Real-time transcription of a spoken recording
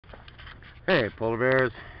Hey, Polar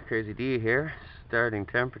Bears, Crazy D here. Starting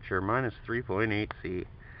temperature minus 3.8 C.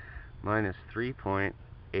 Minus 3.8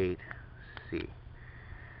 C.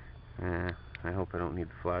 I hope I don't need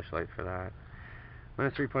the flashlight for that.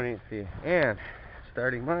 Minus 3.8 C. And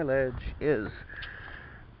starting mileage is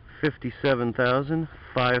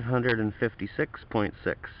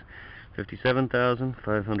 57,556.6.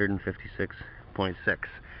 57,556.6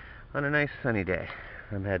 on a nice sunny day.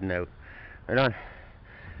 I'm heading out. Right on.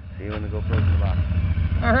 See you when the GoPro's in the box.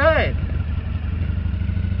 Alright.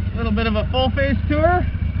 A little bit of a full face tour.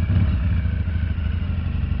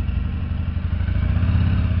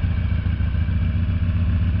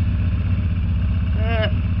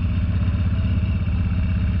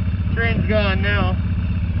 Train's gone now.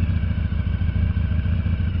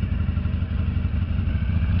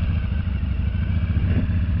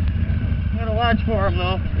 Gotta watch for him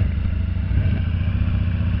though.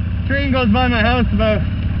 Train goes by my house about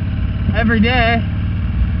every day.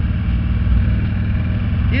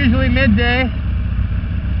 Usually midday.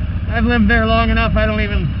 I've lived there long enough I don't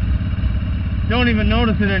even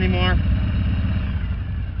notice it anymore.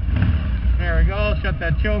 There we go, shut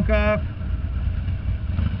that choke off.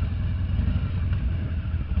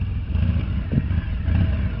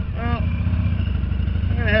 Well,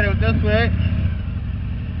 I'm gonna head out this way.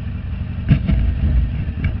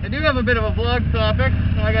 I do have a bit of a vlog topic.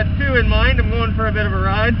 I got two in mind. I'm going for a bit of a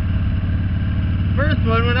ride. First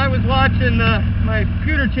one, when I was watching my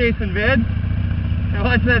scooter chasing vid, I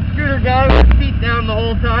watched that scooter guy with his feet down the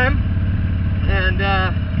whole time, and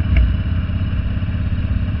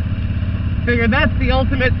figured that's the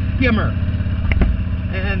ultimate skimmer,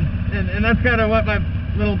 and that's kind of what my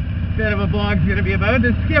little bit of a blog's going to be about,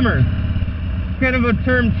 is skimmers. Kind of a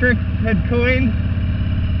term Tricks had coined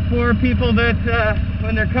for people that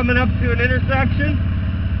when they're coming up to an intersection,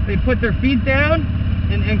 they put their feet down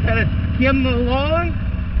and kind of skim along.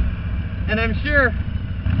 And I'm sure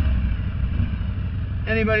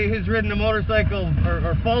anybody who's ridden a motorcycle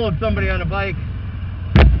or followed somebody on a bike,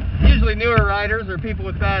 usually newer riders or people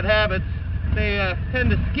with bad habits, they tend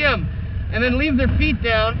to skim and then leave their feet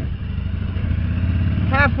down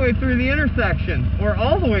halfway through the intersection or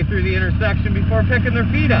all the way through the intersection before picking their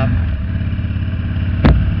feet up.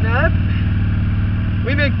 Now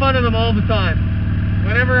we make fun of them all the time.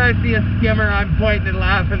 Whenever I see a skimmer, I'm pointing and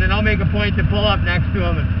laughing, and I'll make a point to pull up next to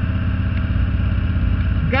them. And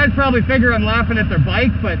guys probably figure I'm laughing at their bike,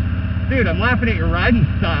 but dude, I'm laughing at your riding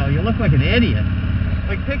style. You look like an idiot.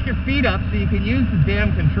 Like, pick your feet up so you can use the damn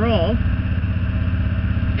controls,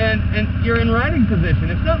 and you're in riding position.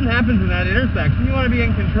 If something happens in that intersection, you want to be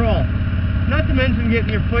in control. Not to mention getting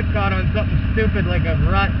your foot caught on something stupid like a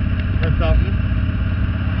rut or something.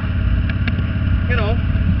 You know.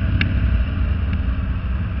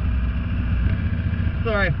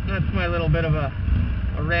 Sorry, that's my little bit of a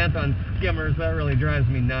rant on skimmers. That really drives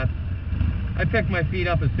me nuts. I pick my feet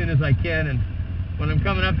up as soon as I can, and when I'm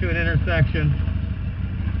coming up to an intersection,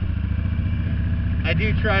 I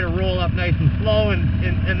do try to roll up nice and slow,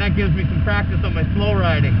 and that gives me some practice on my slow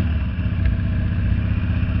riding.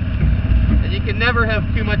 And you can never have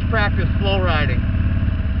too much practice slow riding.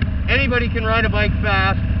 Anybody can ride a bike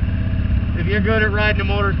fast. If you're good at riding a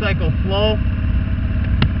motorcycle slow,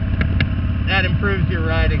 that improves your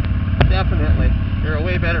riding. Definitely. You're a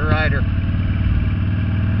way better rider.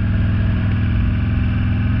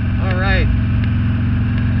 Alright.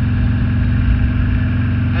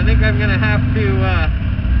 I think I'm going to have to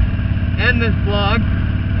end this vlog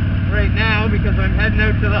right now because I'm heading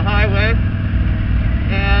out to the highway.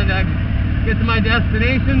 And I get to my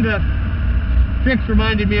destination. The Tricks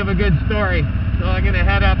reminded me of a good story. So I'm going to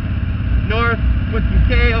head up north, put some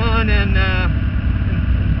K on, and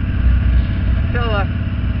tell a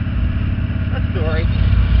story,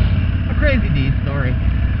 a Crazy D story.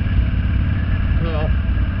 So,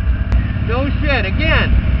 no shit, again.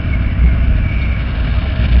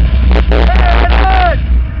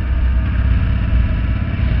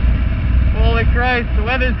 Holy Christ, the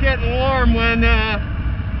weather's getting warm when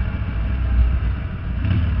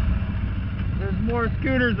there's more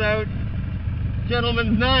scooters out.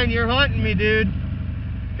 Gentleman's 9, you're haunting me, dude.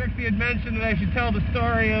 Trixie had mentioned that I should tell the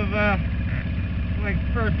story of my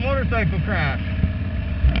first motorcycle crash.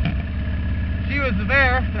 She was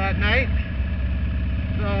there that night.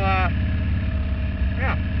 So,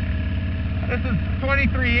 yeah. This is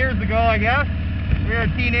 23 years ago, I guess. We were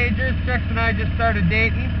teenagers. Trix and I just started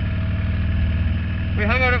dating. We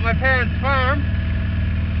hung out at my parents' farm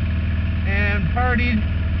and partied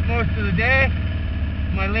most of the day.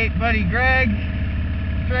 My late buddy Greg,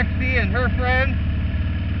 Trixie, and her friend.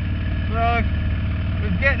 So It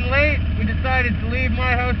was getting late. We decided to leave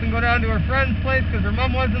my house and go down to her friend's place because her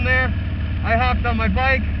mom wasn't there. I hopped on my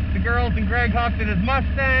bike. The girls and Greg hopped in his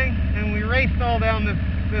Mustang, and we raced all down this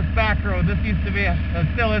back road. This used to be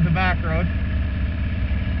still is a back road.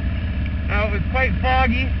 Now it was quite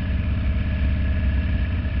foggy.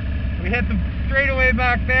 We hit the straightaway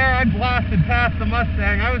back there. I blasted past the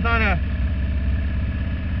Mustang. I was on a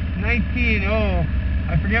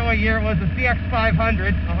I forget what year it was, a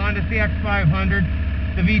CX500, a Honda CX500,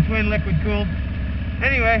 the V-twin liquid cooled.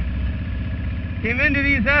 Anyway, came into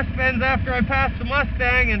these S-bends after I passed the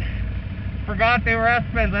Mustang and forgot they were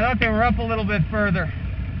S-bends. I thought they were up a little bit further.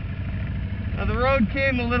 Now the road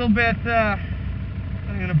came a little bit,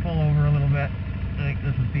 I'm going to pull over a little bit. I think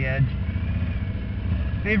this is the edge.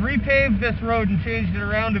 They've repaved this road and changed it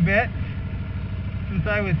around a bit since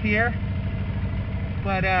I was here.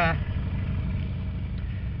 But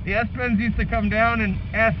the S-bends used to come down and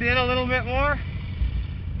S in a little bit more.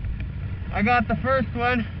 I got the first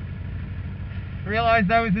one, realized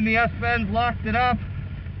I was in the S-bends, locked it up,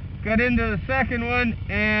 got into the second one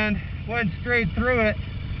and went straight through it,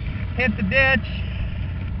 hit the ditch,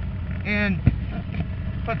 and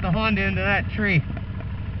put the Honda into that tree.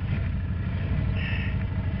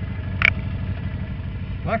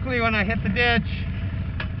 Luckily when I hit the ditch,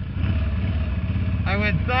 I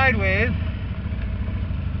went sideways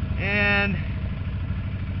and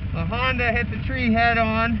the Honda hit the tree head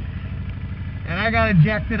on and I got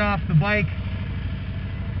ejected off the bike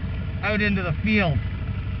out into the field.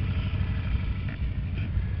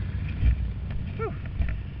 Whew.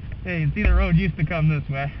 Hey, you can see the road used to come this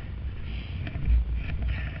way.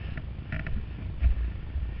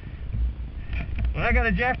 When I got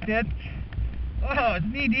ejected, oh, it's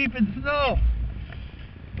knee deep in snow.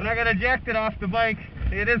 When I got ejected off the bike,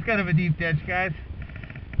 it is kind of a deep ditch, guys.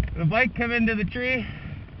 The bike came into the tree.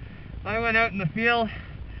 I went out in the field,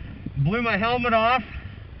 blew my helmet off,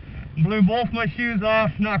 blew both my shoes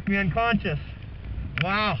off, knocked me unconscious.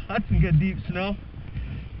 Wow, that's some good deep snow.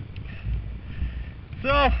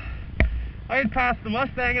 So, I had passed the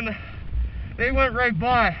Mustang and they went right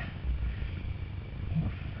by.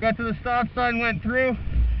 Got to the stop sign, went through,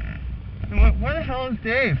 and went, where the hell is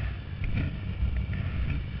Dave?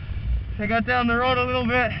 I got down the road a little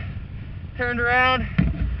bit, turned around,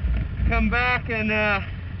 come back, and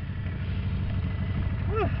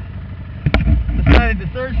decided to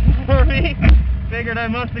search for me. Figured I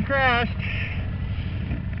must have crashed.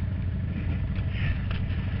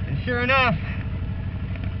 And sure enough,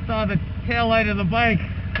 saw the tail light of the bike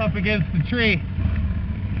up against the tree.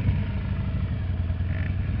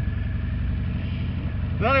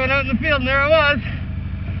 So I went out in the field and there I was.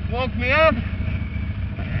 Woke me up,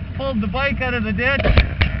 pulled the bike out of the ditch.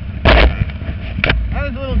 I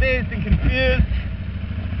was a little dazed and confused.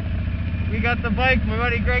 We got the bike, my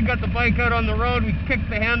buddy Greg got the bike out on the road. We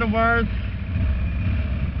kicked the handlebars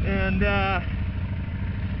and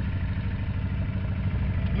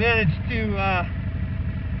managed to,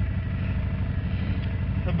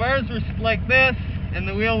 the bars were like this and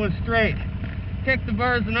the wheel was straight. Kicked the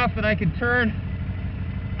bars enough that I could turn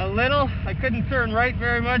a little. I couldn't turn right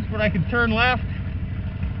very much, but I could turn left.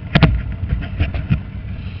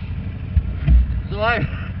 So I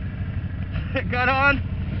got on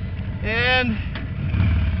and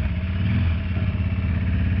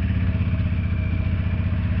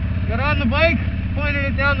got on the bike, pointed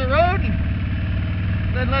it down the road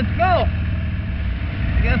and said, let's go.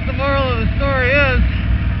 I guess the moral of the story is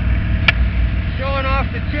showing off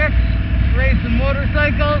the chicks, racing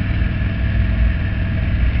motorcycles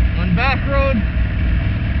on back roads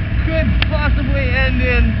could possibly end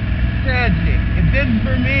in tragedy. It didn't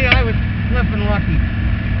for me. I was flipping lucky.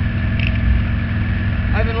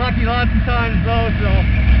 I've been lucky lots of times though, so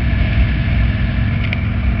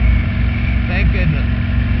thank goodness.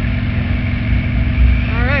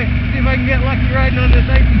 Alright, see if I can get lucky riding on this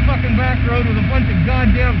icy fucking back road with a bunch of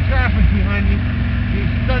goddamn traffic behind me. You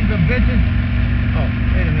sons of bitches. Oh,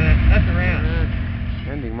 wait a minute, that's a rant.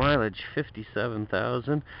 Ending mileage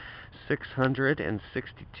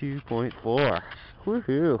 57,662.4.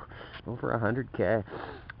 Woohoo! Over 100k.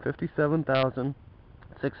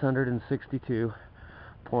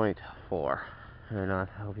 57,662.4. And I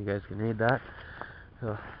hope you guys can read that.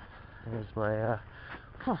 So there's my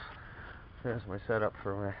setup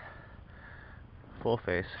for my full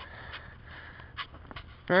face.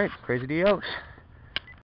 Alright, Crazy D out.